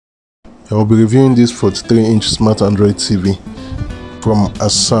I will be reviewing this 43-inch Smart Android TV from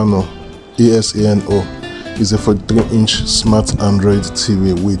Asano, ASANO. It's a 43-inch Smart Android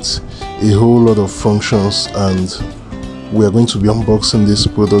TV with a whole lot of functions, and we are going to be unboxing this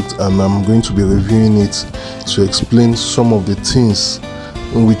product, and I'm going to be reviewing it to explain some of the things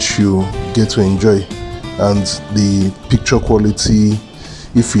in which you get to enjoy, and the picture quality,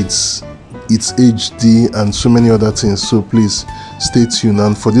 if it's HD, and so many other things. So please stay tuned,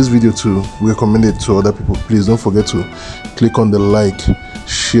 and for this video to recommend it to other people, please don't forget to click on the like,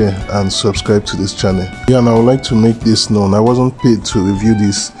 share and subscribe to this channel. Yeah, and I would like to make this known, I wasn't paid to review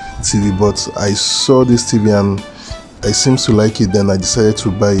this TV, but I saw this TV and I seem to like it. Then I decided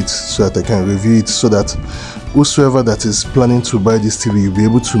to buy it so that I can review it, so that whosoever that is planning to buy this TV, you'll be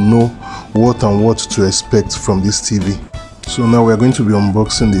able to know what to expect from this TV. So now we are going to be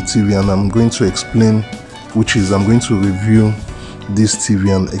unboxing the TV, and I'm going to explain, I'm going to review this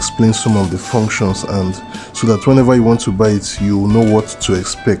TV and explain some of the functions, and so that whenever you want to buy it, you will know what to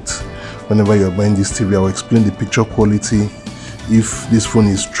expect. Whenever you are buying this TV, I will explain the picture quality, if this phone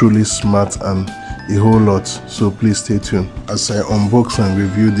is truly smart, and a whole lot. So please stay tuned as I unbox and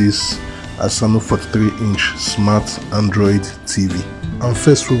review this Asano 43-inch Smart Android TV. And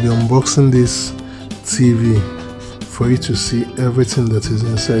first we'll be unboxing this TV for you to see everything that is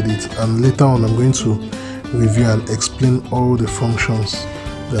inside it, and later on I'm going to review and explain all the functions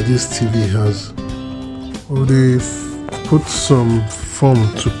that this TV has. Oh, they've put some foam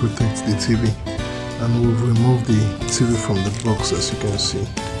to protect the TV, and we've removed the TV from the box, as you can see.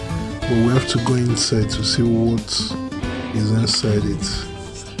 But we have to go inside to see what is inside it.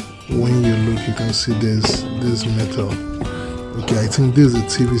 When you look, you can see there's this metal. Okay, I think this is a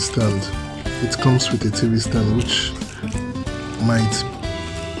TV stand. It comes with a TV stand which might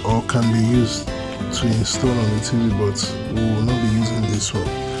or can be used to install on the TV, but we will not be using this one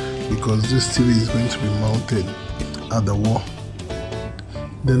because this TV is going to be mounted at the wall.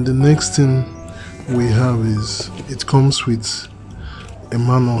 Then the next thing we have is, it comes with a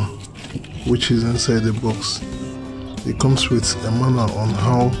manual which is inside the box. It comes with a manual on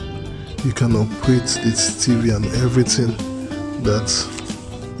how you can operate this TV and everything that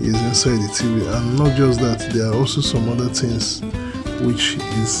is inside the TV. And not just that, there are also some other things which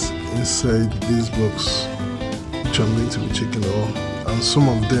is inside this box, which I'm going to be checking out, and some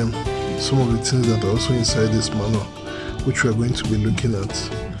of the things that are also inside this manual, which we are going to be looking at.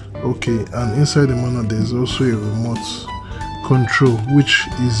 Okay, and inside the manual there is also a remote control which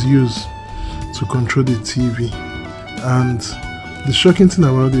is used to control the TV. And the shocking thing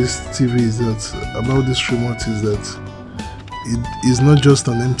about this TV is that, about this remote, is that it is not just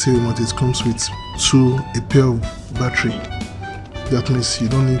an empty remote. It comes with a pair of battery. That means you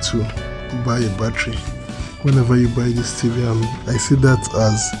don't need to buy a battery whenever you buy this TV, and I see that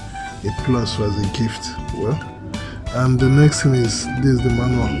as a plus or as a gift. Well, and the next thing is, this is the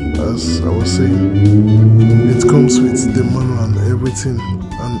manual. As I was saying, it comes with the manual and everything,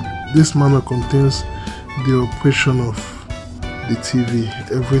 and this manual contains the operation of the TV.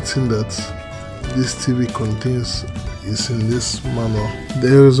 Everything that this TV contains is in this manual.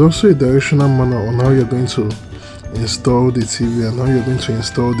 There is also a directional manual on how you're going to install the TV and how you're going to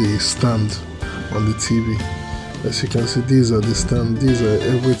install the stand on the TV. As you can see, these are the stand, these are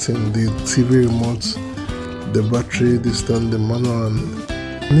everything: the TV remote, the battery, the stand, the manual.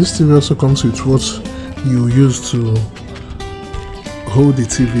 And this TV also comes with what you use to hold the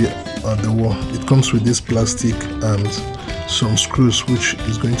TV at the wall. It comes with this plastic and some screws which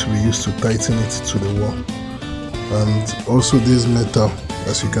is going to be used to tighten it to the wall. And also this metal,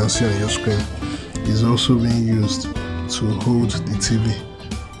 as you can see on your screen, is also being used to hold the TV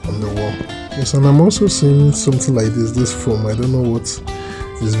on the wall. Yes, and I'm also seeing something like this foam. I don't know what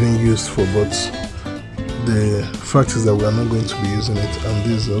is being used for, but the fact is that we are not going to be using it. And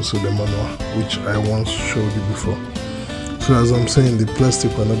this is also the manual, which I once showed you before. So as I'm saying, the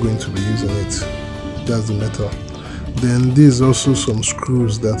plastic, we're not going to be using it. That's the metal. Then there's also some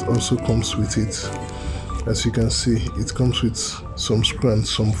screws that also comes with it. As you can see, it comes with some screw and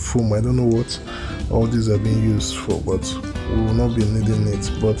some foam. I don't know what all these are being used for, but we will not be needing it.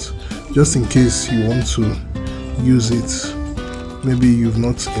 But just in case you want to use it, maybe you've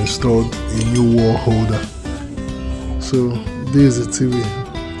not installed a new wall holder. So this is the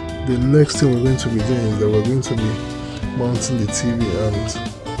TV. The next thing we're going to be doing is that we're going to be mounting the TV and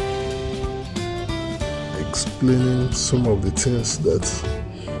explaining some of the things that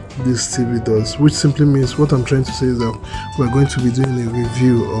this TV does, which simply means, what I'm trying to say is that we're going to be doing a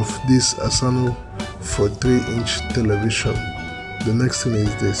review of this Asano 43-inch television. The next thing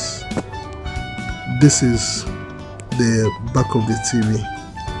is this. This is the back of the TV.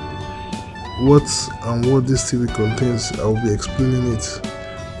 what this TV contains, I will be explaining it.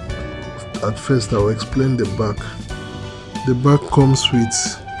 At first, I will explain the back. The back comes with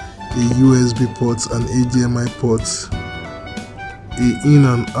a USB port, an HDMI port, a in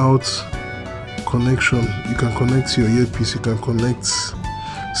and out connection. You can connect your earpiece, you can connect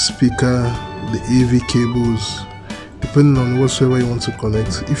speaker, the AV cables, depending on whatsoever you want to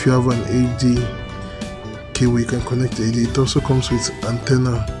connect. If you have an HD cable, you can connect AD. It also comes with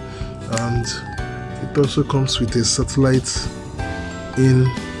antenna, and it also comes with a satellite in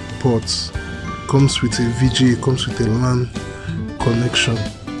port. Comes with a VGA, comes with a LAN connection.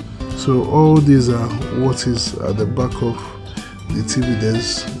 So all these are what is at the back of the TV.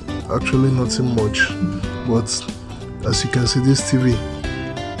 There's actually nothing much, but as you can see, this TV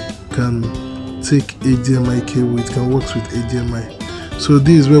can take HDMI cable, it can work with HDMI. So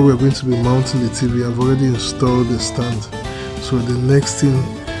this is where we're going to be mounting the TV. I've already installed the stand, so the next thing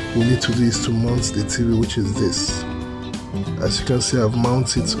we need to do is to mount the TV, which is this. As you can see, I've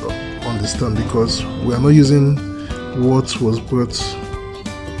mounted it on the stand because we are not using what was brought.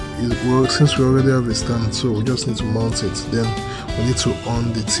 Well, since we already have a stand, so we just need to mount it. Then we need to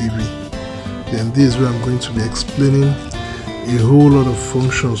on the TV. Then this is where I'm going to be explaining a whole lot of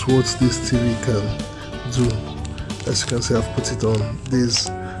functions what this TV can do. As you can see, I've put it on this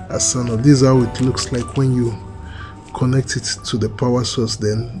Asano. This is how it looks like when you connect it to the power source,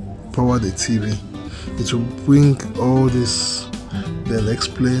 then power the TV. It will bring all this, then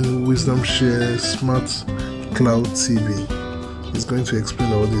explain Wisdom Share Smart Cloud TV. It's going to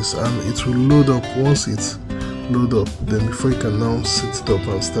explain all this, and it will load up. Once it load up, then before you can now set it up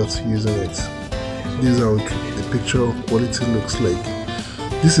and start using it. This is how the picture quality looks like.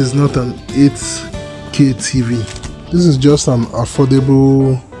 This is not an 8K TV. This is just an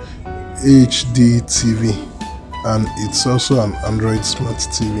affordable HD TV, and it's also an Android Smart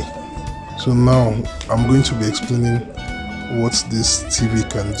TV. So now I'm going to be explaining what this TV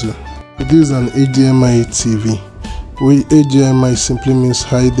can do. This is an HDMI TV. Where HDMI simply means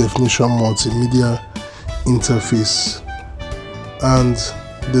high definition multimedia interface. And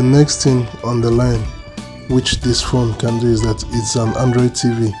the next thing on the line which this phone can do is that it's an Android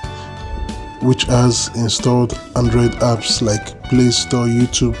TV which has installed Android apps like Play Store,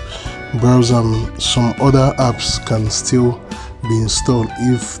 YouTube, browser, and some other apps can still be installed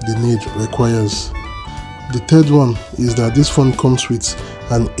if the need requires. The third one is that this phone comes with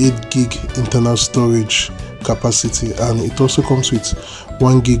an 8 gig internal storage capacity, and it also comes with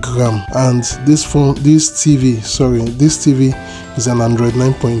 1 gig RAM. And this TV is an Android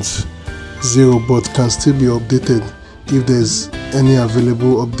 9.0, but can still be updated if there's any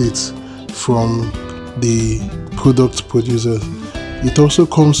available updates from the product producer. It also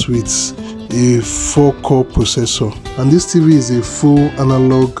comes with a 4-core processor, and this TV is a full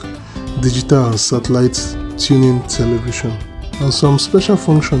analog, digital and satellite tuning television. And some special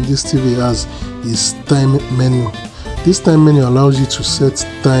function this TV has is time menu. This time menu allows you to set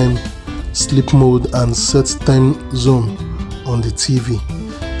time, sleep mode, and set time zone on the TV.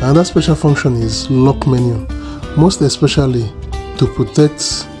 Another special function is lock menu, most especially to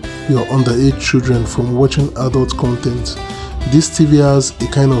protect your underage children from watching adult content. This TV has a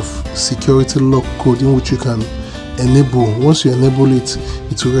kind of security lock code in which you can enable. Once you enable it,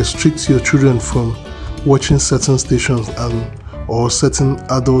 it will restrict your children from watching certain stations or certain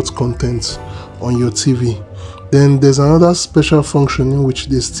adult content on your TV. Then there's another special function in which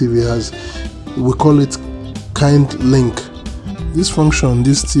this TV has. We call it kind link. This function,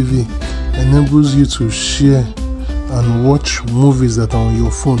 this TV, enables you to share and watch movies that are on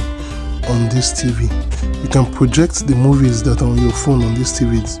your phone on this TV. You can project the movies that are on your phone on this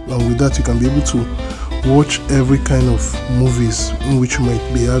TV, and with that you can be able to watch every kind of movies in which you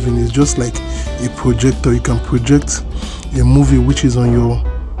might be having. It's just like a projector. You can project a movie which is on your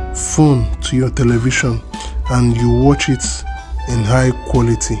phone to your television, and you watch it in high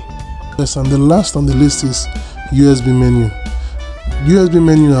quality. Yes, and the last on the list is USB menu. USB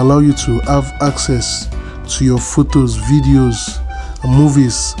menu allow you to have access to your photos, videos, and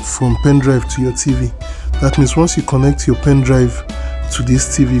movies from pen drive to your TV. That means once you connect your pen drive to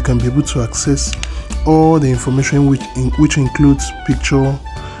this TV, you can be able to access all the information which includes picture,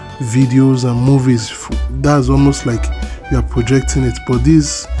 videos, and movies. That's almost like you are projecting it,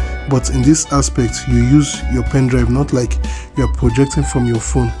 but in this aspect you use your pen drive, not like you are projecting from your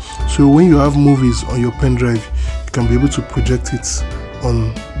phone. So when you have movies on your pen drive, you can be able to project it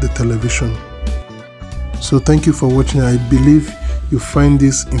on the television. So thank you for watching. I believe you find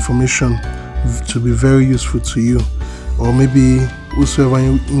this information to be very useful to you, or maybe whosoever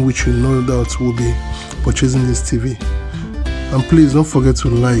in which you know that will be purchasing this TV. And please don't forget to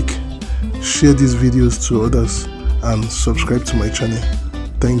like, share these videos to others, and subscribe to my channel.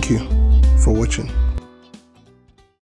 Thank you for watching.